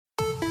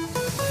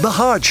The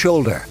Hard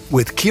Shoulder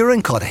with Kieran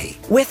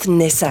with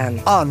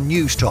Nissan on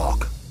News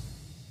Talk.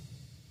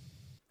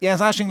 Yes,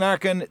 Aisling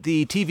Larkin,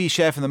 the TV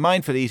chef and the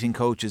mindful eating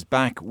coach, is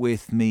back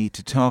with me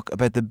to talk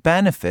about the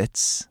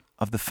benefits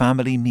of the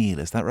family meal.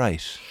 Is that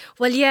right?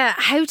 Well, yeah,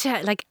 how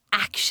to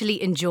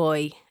actually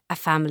enjoy a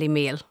family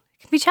meal.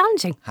 It can be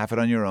challenging. Have it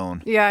on your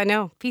own. Yeah, I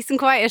know. Peace and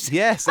quiet.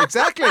 Yes,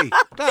 exactly.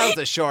 That was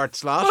a short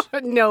slot.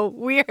 No,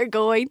 we are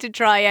going to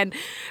try and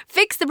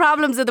fix the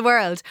problems of the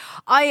world.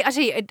 I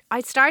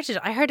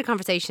heard a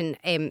conversation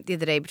the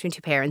other day between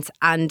two parents,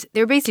 and they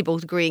were basically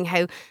both agreeing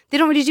how they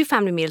don't really do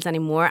family meals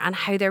anymore and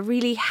how they're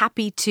really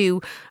happy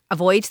to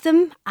avoid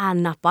them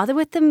and not bother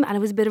with them, and it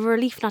was a bit of a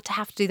relief not to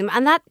have to do them,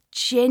 and that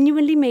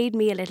genuinely made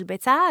me a little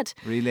bit sad.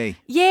 Really?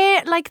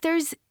 Yeah,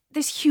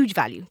 there's huge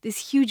value. There's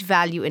huge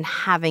value in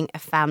having a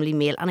family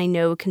meal, and I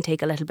know it can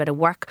take a little bit of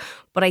work,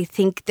 but I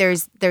think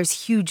there's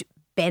huge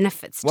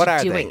benefits to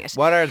doing it.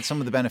 What are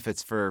some of the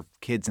benefits for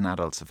kids and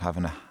adults of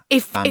having a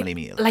family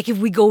meal? If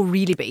we go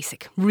really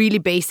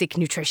basic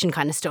nutrition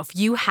kind of stuff,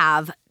 you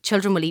have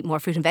children will eat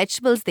more fruit and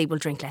vegetables, they will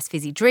drink less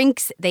fizzy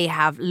drinks, they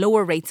have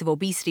lower rates of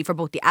obesity for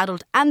both the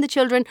adult and the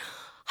children,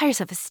 higher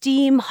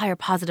self-esteem, higher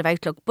positive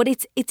outlook. But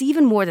it's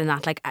even more than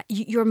that.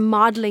 You're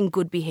modelling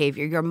good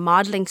behaviour, you're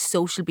modelling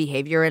social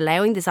behaviour, you're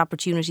allowing this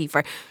opportunity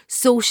for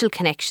social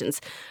connections,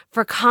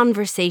 for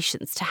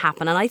conversations to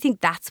happen. And I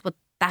think that's what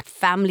that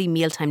family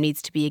mealtime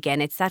needs to be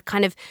again. It's that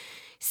kind of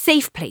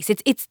safe place.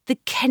 It's the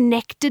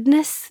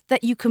connectedness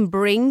that you can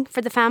bring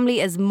for the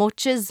family as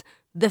much as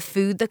the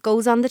food that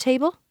goes on the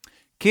table.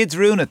 Kids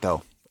ruin it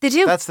though. They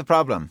do. That's the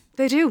problem.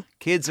 They do.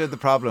 Kids are the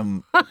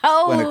problem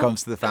when it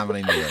comes to the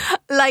family meal.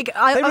 They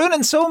ruin it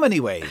in so many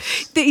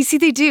ways. They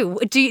do.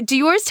 Do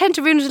yours tend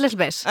to ruin it a little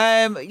bit?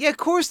 Yeah, of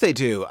course they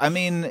do. I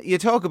mean, you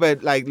talk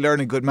about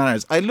learning good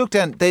manners. I looked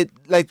at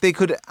they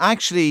could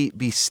actually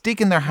be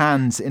sticking their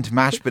hands into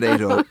mashed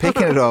potato,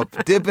 picking it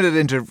up, dipping it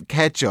into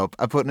ketchup,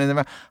 and putting it in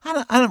their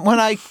mouth. And when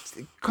I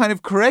kind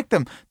of correct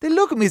them, they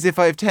look at me as if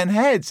I have 10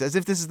 heads, as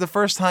if this is the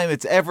first time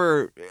it's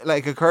ever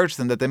occurred to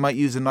them that they might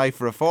use a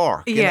knife or a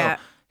fork. You know?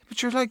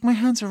 But you're like, my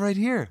hands are right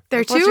here.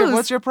 They're tools.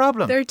 What's your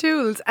problem? They're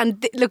tools.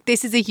 And look,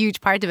 this is a huge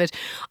part of it.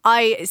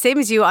 Same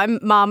as you, I'm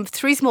mom,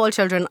 3 small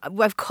children.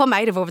 I've come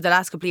out of over the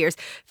last couple of years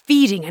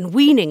feeding and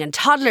weaning and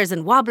toddlers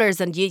and wobblers,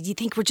 and you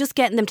think we're just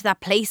getting them to that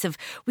place of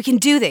we can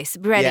do this,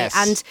 be ready. Yes.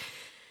 And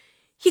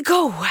you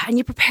go and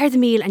you prepare the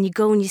meal and you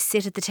go and you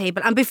sit at the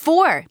table. And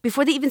before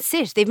they even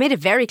sit, they've made it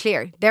very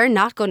clear they're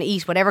not going to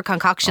eat whatever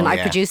concoction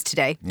I produced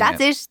today.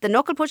 That's it. The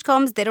knuckle push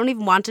comes. They don't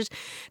even want it.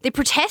 They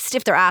protest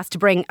if they're asked to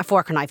bring a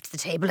fork or knife to the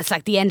table. It's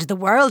like the end of the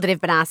world that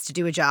they've been asked to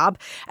do a job.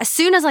 As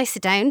soon as I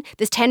sit down,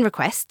 there's 10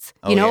 requests.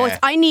 It's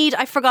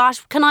I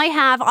forgot, can I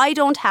have, I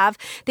don't have.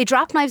 They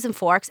drop knives and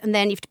forks, and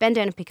then you have to bend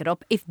down and pick it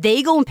up. If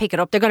they go and pick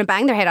it up, they're going to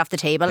bang their head off the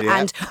table,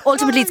 and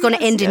ultimately it's going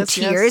to end in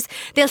tears.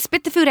 They'll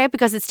spit the food out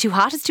because it's too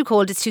hot, it's too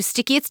cold, it's too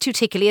sticky, it's too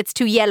tickly, it's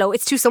too yellow,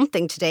 it's too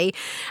something today.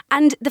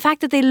 And the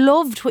fact that they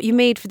loved what you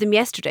made for them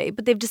yesterday,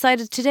 but they've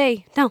decided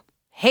today, no,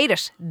 hate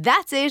it.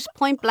 That's it.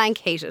 Point blank,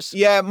 hate it.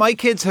 Yeah, my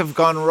kids have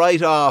gone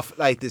right off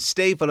the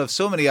staple of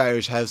so many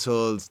Irish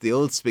households, the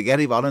old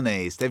spaghetti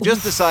bolognese. They've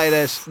just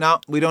decided, no,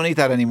 we don't eat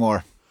that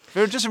anymore.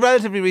 For just a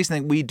relatively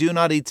recent thing, we do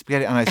not eat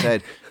spaghetti. And I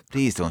said,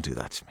 please don't do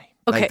that to me.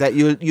 Okay. Like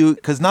that,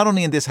 because not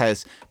only in this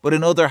house, but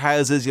in other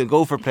houses, you'll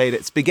go for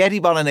plate. Spaghetti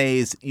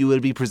bolognese, you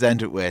will be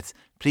presented with.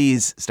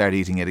 Please start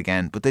eating it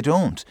again. But they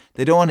don't.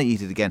 They don't want to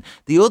eat it again.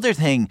 The other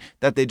thing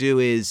that they do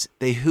is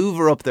they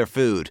hoover up their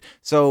food.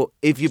 So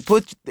if you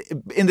put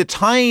in the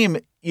time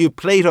you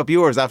plate up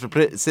yours after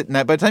sitting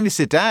down, by the time you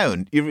sit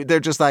down, they're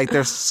just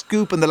they're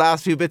scooping the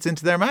last few bits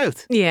into their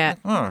mouth. Yeah.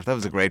 Oh, that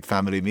was a great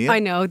family meal. I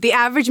know. The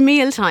average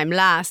meal time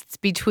lasts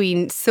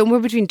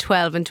somewhere between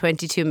 12 and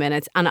 22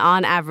 minutes. And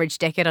on average,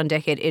 decade on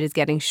decade, it is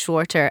getting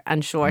shorter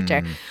and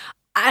shorter.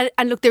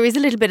 And look, there is a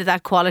little bit of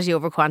that quality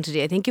over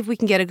quantity. I think if we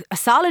can get a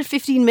solid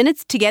 15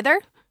 minutes together,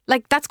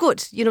 that's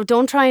good.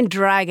 Don't try and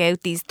drag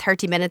out these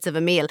 30 minutes of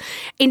a meal.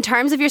 In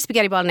terms of your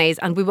spaghetti bolognese,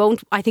 and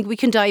I think we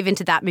can dive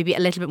into that maybe a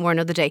little bit more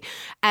another day.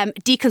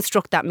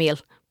 Deconstruct that meal.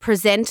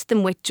 Present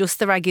them with just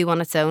the ragu on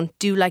its own.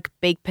 Do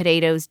baked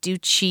potatoes, do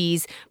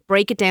cheese,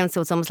 break it down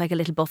so it's almost like a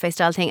little buffet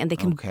style thing, and they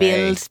can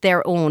build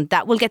their own.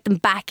 That will get them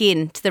back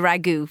into the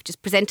ragu.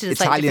 Just present it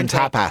as Italian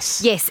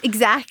tapas. Yes,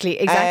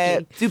 exactly.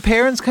 Do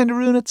parents kind of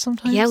ruin it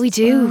sometimes? Yeah, we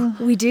do.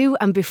 We do.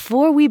 And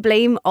before we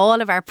blame all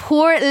of our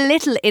poor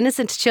little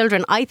innocent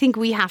children, I think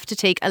we have to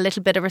take a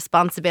little bit of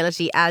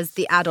responsibility as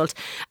the adult.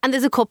 And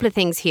there's a couple of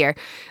things here.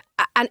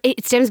 And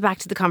it stems back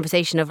to the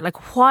conversation of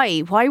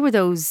why were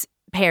those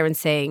parents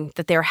saying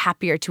that they're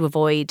happier to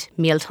avoid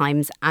meal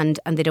times and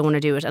they don't want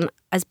to do it. And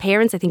as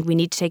parents, I think we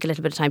need to take a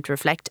little bit of time to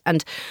reflect.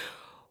 And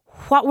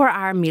what were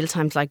our meal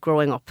times like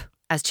growing up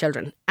as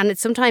children? And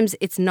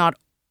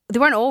they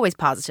weren't always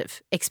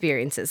positive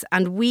experiences.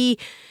 And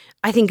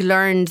I think,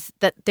 learned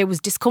that there was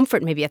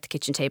discomfort maybe at the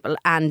kitchen table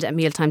and at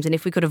meal times. And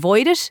if we could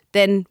avoid it,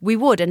 then we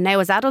would. And now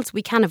as adults,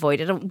 we can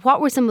avoid it. And what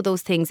were some of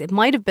those things? It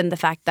might have been the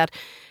fact that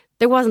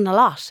there wasn't a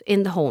lot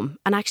in the home.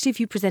 And actually, if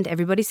you present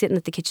everybody sitting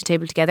at the kitchen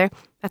table together,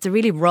 that's a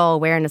really raw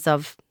awareness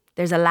of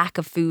there's a lack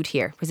of food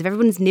here. Because if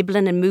everyone's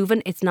nibbling and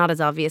moving, it's not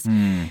as obvious.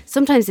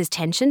 Sometimes there's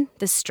tension,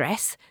 there's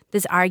stress,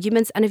 there's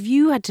arguments. And if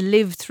you had to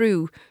live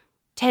through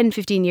 10,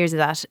 15 years of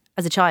that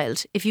as a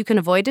child, if you can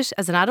avoid it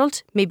as an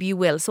adult, maybe you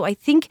will. So I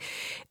think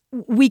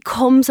we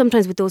come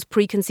sometimes with those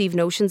preconceived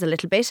notions a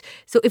little bit.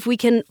 So if we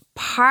can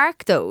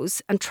park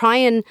those and try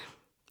and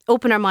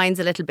open our minds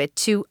a little bit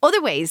to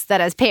other ways that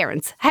as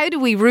parents, how do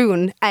we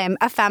ruin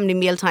a family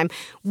mealtime?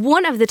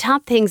 One of the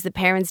top things that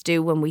parents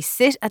do when we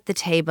sit at the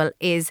table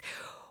is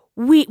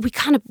we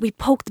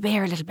poke the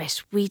bear a little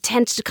bit. We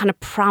tend to kind of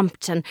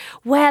prompt and,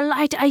 well,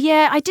 I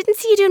didn't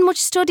see you doing much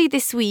study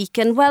this week,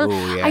 and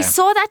I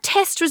saw that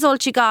test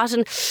result you got,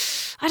 and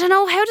I don't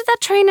know, how did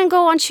that training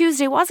go on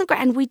Tuesday? It wasn't great.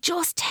 And we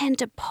just tend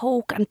to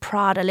poke and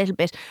prod a little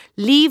bit.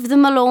 Leave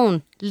them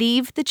alone.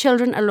 Leave the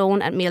children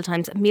alone at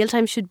mealtimes.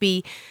 Mealtime should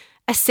be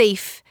a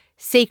safe,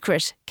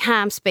 sacred,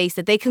 calm space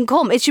that they can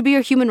come. It should be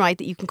your human right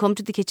that you can come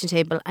to the kitchen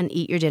table and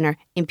eat your dinner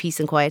in peace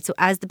and quiet. So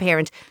as the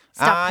parent,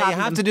 stop you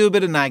have to do a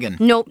bit of nagging.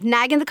 No,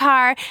 nag in the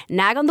car,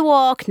 nag on the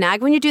walk,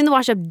 nag when you're doing the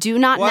wash up. Do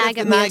not nag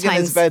at mealtimes.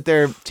 Nagging is about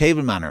their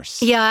table manners.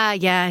 Yeah.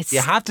 You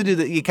have to do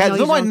that. You can't. No,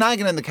 don't mind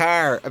nagging in the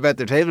car about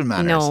their table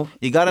manners. No.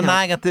 You got to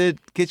nag at the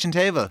kitchen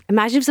table.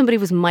 Imagine if somebody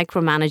was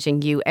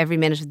micromanaging you every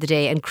minute of the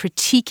day and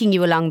critiquing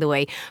you along the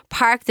way.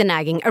 Park the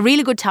nagging. A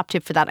really good top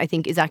tip for that, I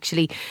think, is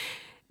actually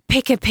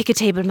pick a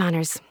table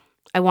manners.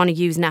 I want to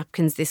use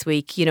napkins this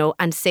week,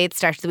 and say at the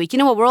start of the week, you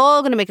know what, we're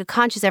all going to make a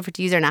conscious effort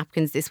to use our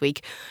napkins this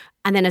week.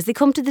 And then as they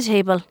come to the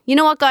table, you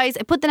know what, guys,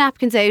 I put the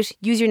napkins out,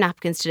 use your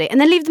napkins today.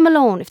 And then leave them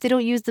alone. If they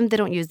don't use them, they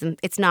don't use them.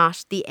 It's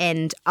not the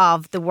end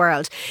of the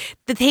world.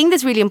 The thing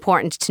that's really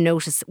important to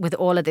notice with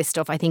all of this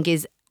stuff, I think,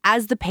 is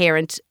as the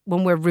parent,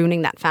 when we're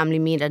ruining that family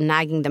meal and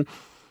nagging them,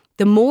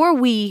 the more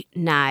we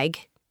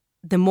nag,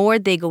 the more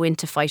they go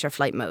into fight or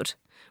flight mode.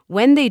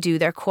 When they do,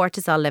 their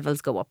cortisol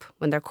levels go up.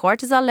 When their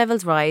cortisol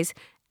levels rise,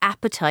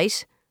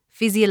 appetite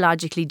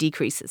physiologically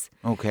decreases.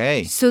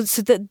 Okay. So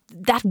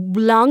that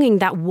longing,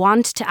 that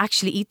want to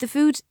actually eat the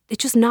food, it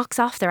just knocks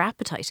off their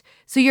appetite.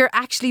 So you're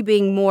actually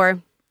being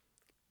more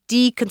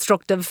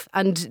deconstructive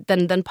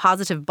than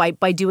positive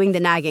by doing the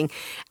nagging.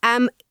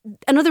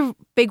 Another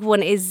big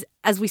one is,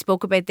 as we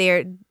spoke about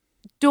there,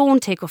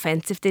 don't take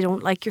offence if they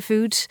don't like your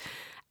food.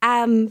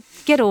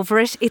 Get over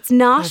it. It's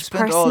not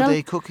personal. I've spent all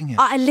day cooking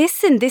it.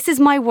 Listen, this is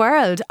my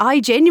world. I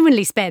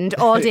genuinely spend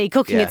all day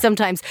cooking it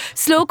sometimes.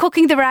 Slow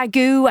cooking the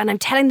ragu, and I'm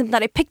telling them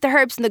that I picked the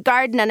herbs in the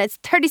garden and it's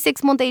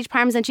 36-month age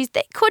Parmesan cheese.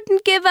 They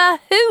couldn't give a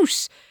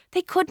hoot.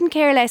 They couldn't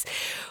care less.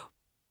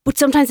 But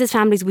sometimes as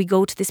families we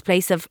go to this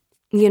place of,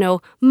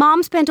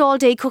 mom spent all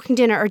day cooking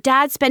dinner or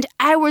dad spent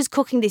hours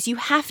cooking this. You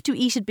have to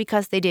eat it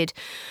because they did.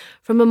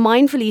 From a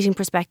mindful eating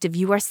perspective,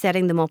 you are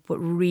setting them up with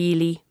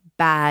really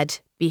bad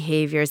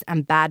behaviours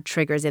and bad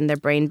triggers in their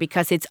brain,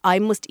 because it's, I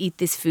must eat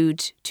this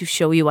food to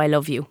show you I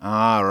love you.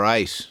 Ah,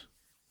 right.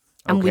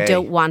 And we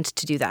don't want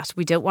to do that.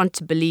 We don't want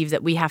to believe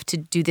that we have to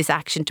do this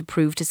action to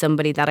prove to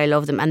somebody that I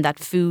love them, and that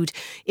food,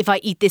 if I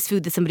eat this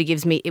food that somebody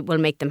gives me, it will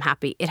make them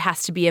happy. It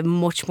has to be a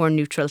much more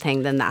neutral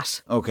thing than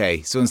that.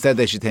 Okay, so instead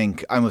they should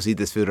think, I must eat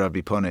this food or I'll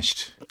be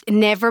punished.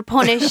 Never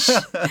punish.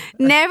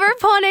 Never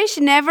punish.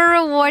 Never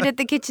reward at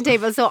the kitchen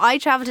table. So I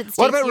travelled to the States.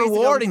 What about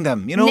rewarding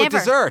them? Never, a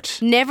dessert?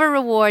 Never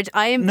reward.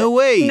 No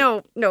way.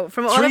 No.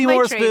 From all Three of my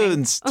more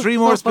training. spoons. 3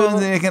 more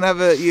spoons and you can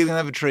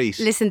have a treat.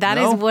 Listen, that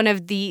is one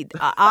of the,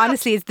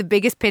 honestly, it's the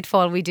biggest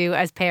pitfall we do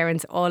as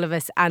parents, all of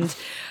us. And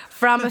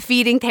from a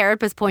feeding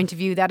therapist point of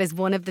view, that is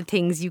one of the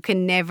things you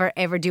can never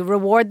ever do.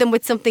 Reward them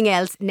with something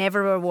else,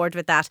 never reward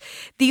with that.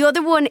 The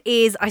other one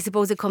is, I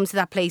suppose it comes to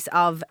that place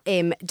of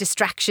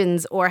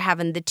distractions, or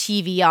having the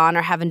TV on,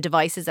 or having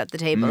devices at the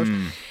table.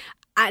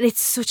 And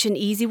it's such an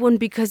easy one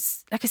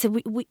because, like I said,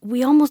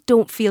 we almost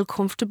don't feel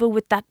comfortable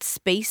with that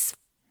space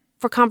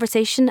for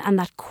conversation and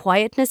that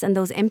quietness and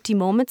those empty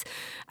moments.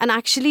 And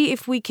actually,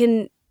 if we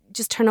can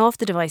just turn off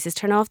the devices,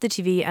 turn off the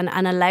TV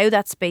and allow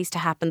that space to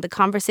happen, the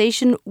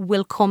conversation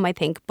will come, I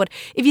think. But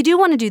if you do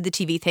want to do the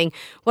TV thing,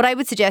 what I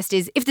would suggest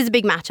is, if there's a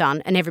big match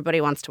on and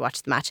everybody wants to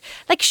watch the match,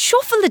 like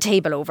shuffle the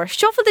table over,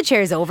 shuffle the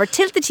chairs over,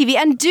 tilt the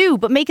TV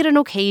but make it an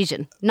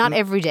occasion, not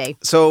every day.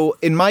 So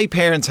in my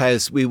parents'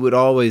 house, we would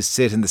always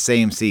sit in the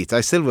same seats.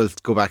 I still will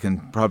go back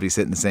and probably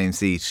sit in the same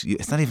seat.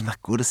 It's not even that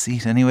good a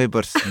seat anyway,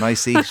 but my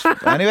seat.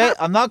 Anyway,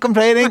 I'm not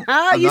complaining.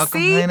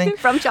 Complaining.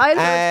 From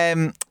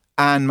childhood.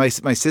 And my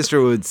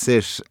sister would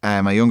sit,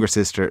 my younger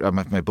sister,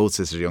 my both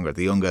sisters are younger,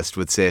 the youngest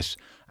would sit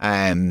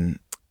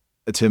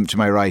to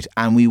my right,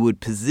 and we would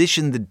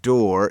position the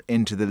door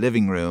into the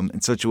living room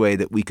in such a way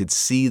that we could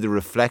see the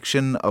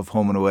reflection of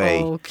Home and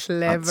Away. Oh,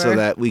 clever. So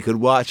that we could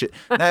watch it.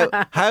 Now,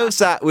 how's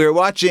that? We were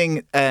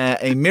watching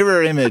a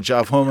mirror image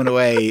of Home and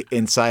Away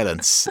in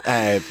silence.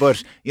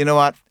 But you know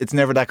what? It's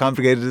never that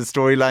complicated a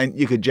storyline.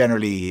 You could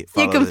generally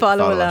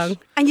follow along.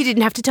 And you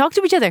didn't have to talk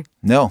to each other.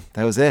 No,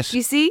 that was it.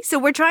 You see? So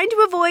we're trying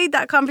to avoid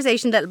that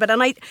conversation a little bit.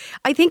 And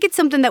I think it's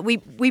something that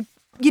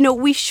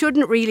we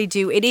shouldn't really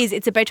do.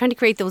 It's about trying to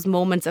create those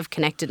moments of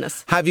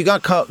connectedness. Have you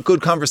got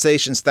good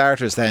conversation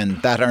starters then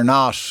that are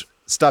not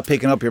stop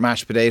picking up your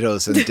mashed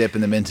potatoes and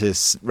dipping them into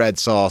red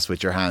sauce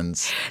with your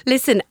hands.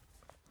 Listen,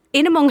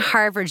 in among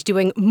Harvard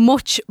doing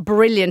much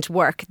brilliant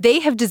work,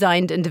 they have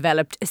designed and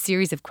developed a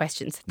series of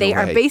questions. They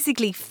are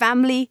basically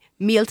family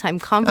mealtime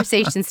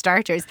conversation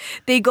starters.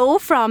 They go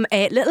from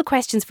little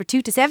questions for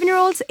 2 to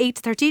 7-year-olds, 8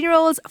 to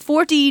 13-year-olds,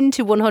 14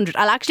 to 100.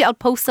 I'll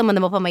post some of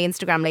them up on my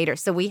Instagram later,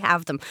 so we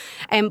have them.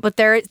 But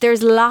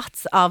there's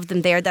lots of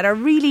them there that are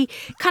really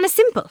kind of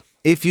simple.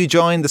 If you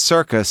joined the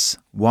circus,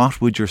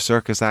 what would your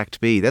circus act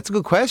be? That's a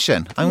good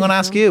question. I'm going to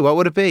ask you, what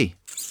would it be?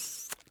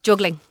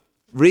 Juggling.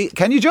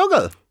 Can you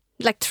juggle?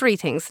 Like 3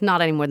 things, not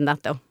any more than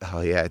that though.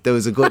 Oh yeah, there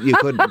was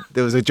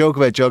a joke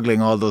about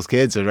juggling all those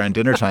kids around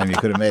dinner time you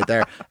could have made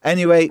there.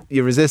 Anyway,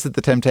 you resisted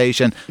the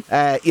temptation.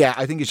 I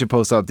think you should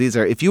post up. These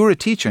are, if you were a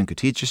teacher and could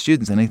teach your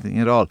students anything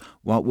at all,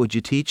 what would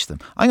you teach them?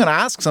 I'm going to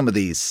ask some of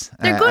these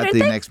They're good, at the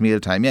next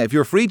mealtime. Yeah, if you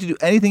were free to do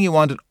anything you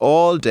wanted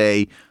all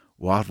day,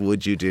 what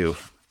would you do?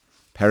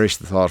 Perish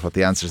the thought what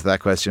the answers to that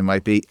question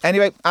might be.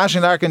 Anyway,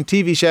 Aisling Larkin,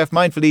 TV chef,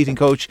 mindful eating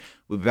coach.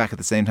 We'll be back at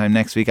the same time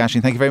next week.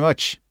 Aisling, thank you very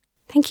much.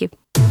 Thank you.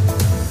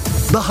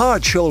 The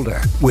Hard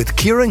Shoulder with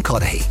Kieran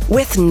Cuddihy.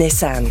 With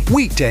Nissan.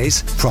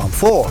 Weekdays from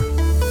 4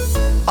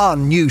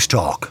 on News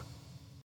Talk.